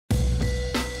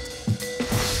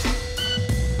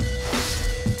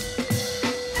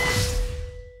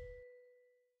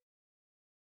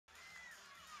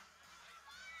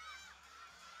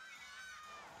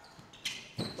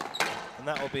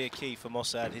that will be a key for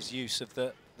Mosaad, his use of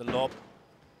the lob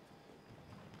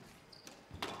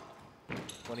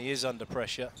when he is under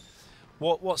pressure.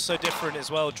 What's so different as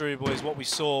well, Drew, is what we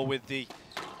saw with the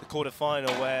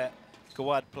quarter-final where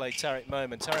Gawad played Tariq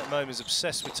Momen. Tariq Momen is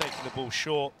obsessed with taking the ball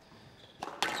short,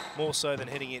 more so than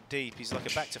hitting it deep. He's like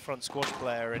a back-to-front squash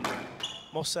player, and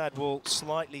Mosaad will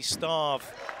slightly starve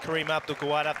Kareem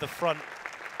Abdul-Gawad at the front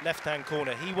left-hand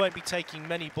corner. He won't be taking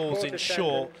many balls in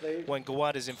short when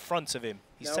Gawad is in front of him.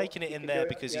 He's taking it in there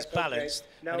because he's balanced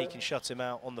and he can shut him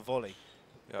out on the volley.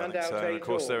 Yeah, I think so. And of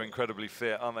course, they're incredibly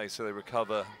fit, aren't they? So they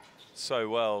recover so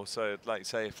well. So, like you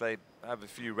say, if they have a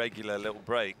few regular little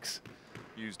breaks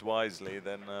used wisely,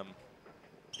 then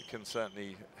it can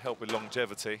certainly help with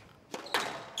longevity.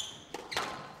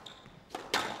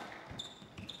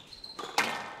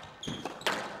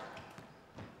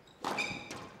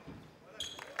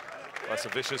 That's a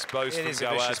vicious boast from Gawad. It is a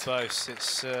vicious boast.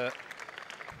 It's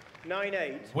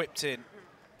 9-8. Whipped in.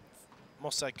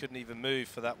 Mosaad couldn't even move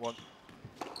for that one.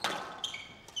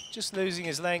 Just losing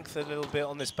his length a little bit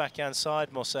on this backhand side,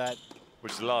 Mosaad.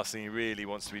 Which is the last thing he really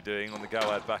wants to be doing on the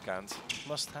Gawad backhand.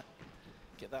 Must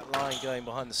get that line going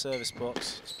behind the service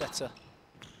box. It's better.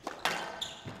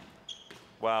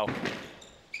 Wow.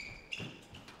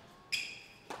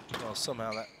 Well,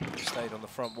 somehow that stayed on the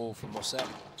front wall from Mosaad.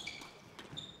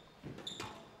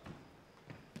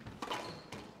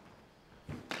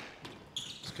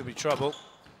 This could be trouble.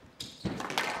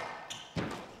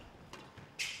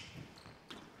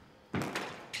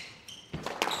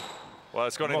 Well,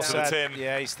 it's gone into the tin.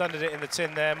 Yeah, he stunned it in the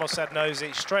tin there. Mosaad knows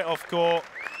it. Straight off court.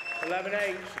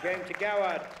 11-8, game to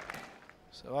Gawad.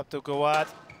 So Abdul-Gawad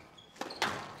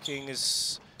looking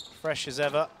as fresh as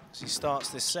ever as he starts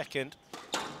this second.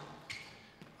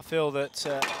 I feel that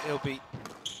he'll be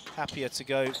happier to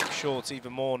go short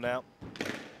even more now,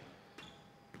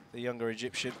 the younger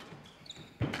Egyptian.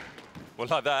 Well,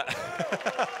 like that.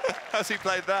 How's he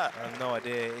played that? I have no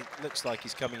idea. It looks like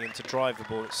he's coming in to drive the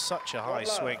ball. It's such a high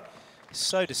swing. It's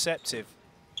so deceptive.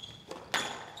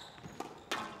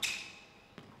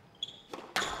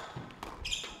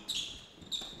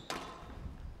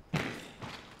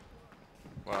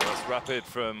 Wow, that's rapid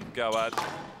from Gawad.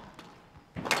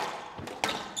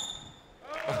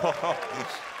 I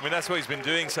mean, that's what he's been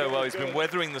doing so well. He's been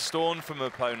weathering the storm from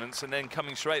opponents and then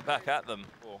coming straight back at them.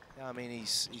 Yeah, I mean,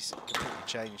 he's completely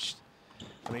changed.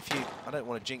 I mean, I don't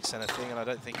want to jinx anything, and I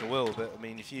don't think I will, but I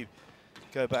mean, if you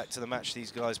go back to the match these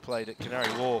guys played at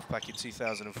Canary Wharf back in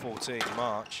 2014,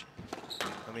 March,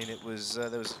 I mean, it was, there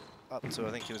was up to,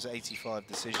 I think it was 85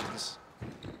 decisions.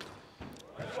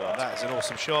 That is an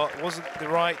awesome shot. It wasn't the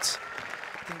right,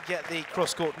 didn't get the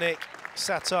cross-court nick.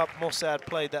 Sat up, Mosaad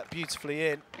played that beautifully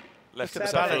in. Left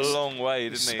himself a long way,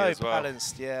 didn't he, as well? So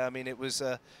balanced, yeah. I mean, it was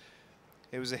a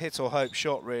hit or hope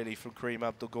shot, really, from Kareem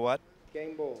Abdul-Gawad.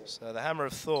 Game ball. So the hammer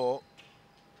of thought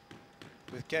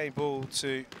with game ball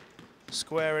to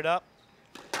square it up.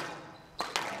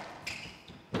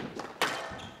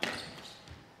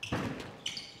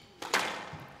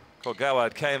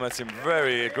 Gawad came at him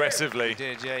very aggressively. He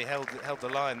did, yeah. He held the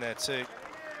line there too.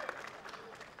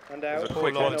 And it was a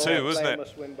quick one too, wasn't it?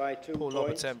 Must win by 2 poor lob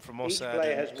attempt from Mosaad. Each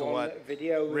player has one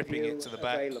video ripping it to the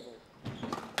back. Available.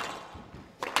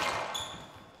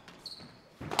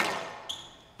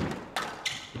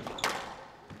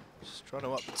 Just trying to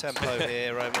up the tempo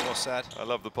here, Omar Mosaad. I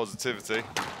love the positivity.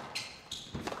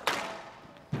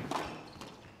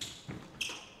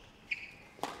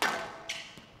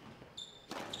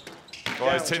 Oh,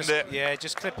 he's tinned it. Yeah,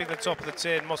 just clipping the top of the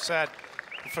tin. Mosaad,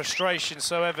 the frustration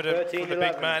so evident from the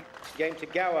big man. Game to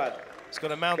Gawad. He's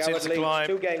got a mountain Gawad to climb.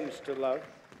 2 games to love.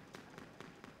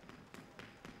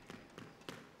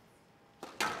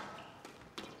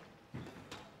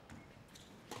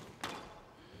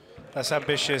 That's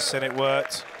ambitious, and it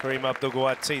worked. Kareem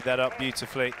Abdul-Gawad teed that up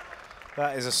beautifully.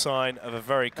 That is a sign of a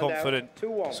very confident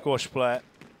squash player.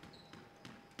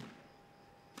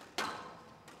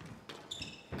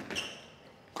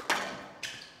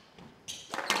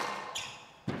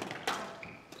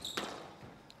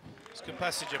 Good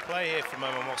passage of play here from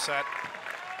Omar Mosaad,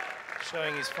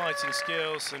 showing his fighting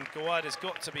skills, and Gawad has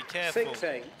got to be careful.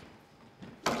 6-8.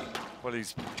 Well,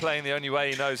 he's playing the only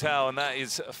way he knows how, and that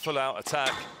is a full-out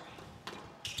attack.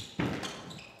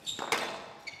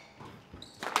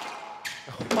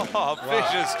 Oh,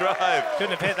 vicious drive.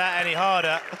 Couldn't have hit that any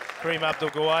harder, Kareem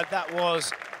Abdul-Gawad. That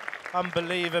was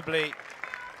unbelievably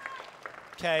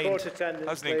caned. That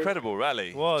was an incredible rally.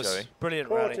 It was. Joey. Brilliant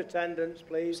Court rally. attendance,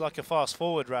 please. It's like a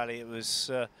fast-forward rally. It was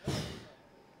the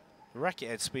racket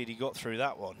head speed he got through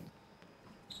that one.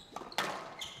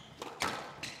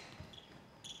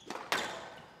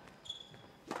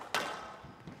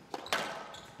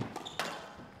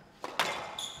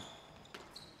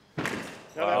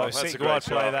 Wow, I've seen Gawad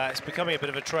play that. It's becoming a bit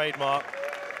of a trademark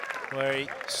where he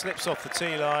slips off the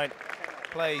tee line,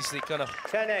 plays the kind of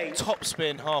 10-8. top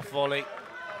spin half volley.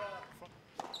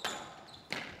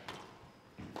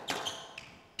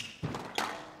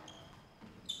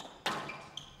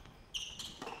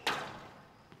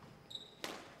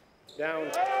 Down.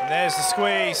 And there's the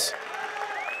squeeze.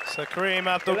 So Kareem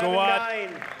Abdul-Gawad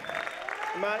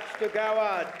 11-9. Match to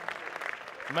Gawad.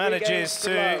 manages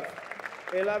to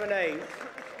 11-8.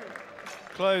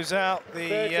 close out the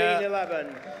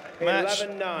 13-11. match.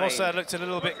 11-9. Mosaad looked a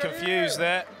little bit confused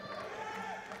there.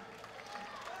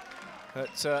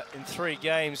 But in 3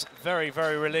 games, very,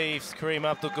 very relieved, Kareem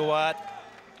Abdul-Gawad.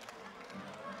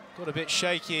 Got a bit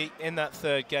shaky in that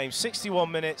 3rd game.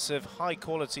 61 minutes of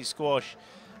high-quality squash.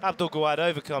 Abdul-Gawad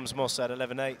overcomes Mosaad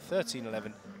 11-8,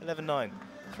 13-11, 11-9.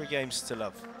 3 games to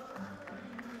love.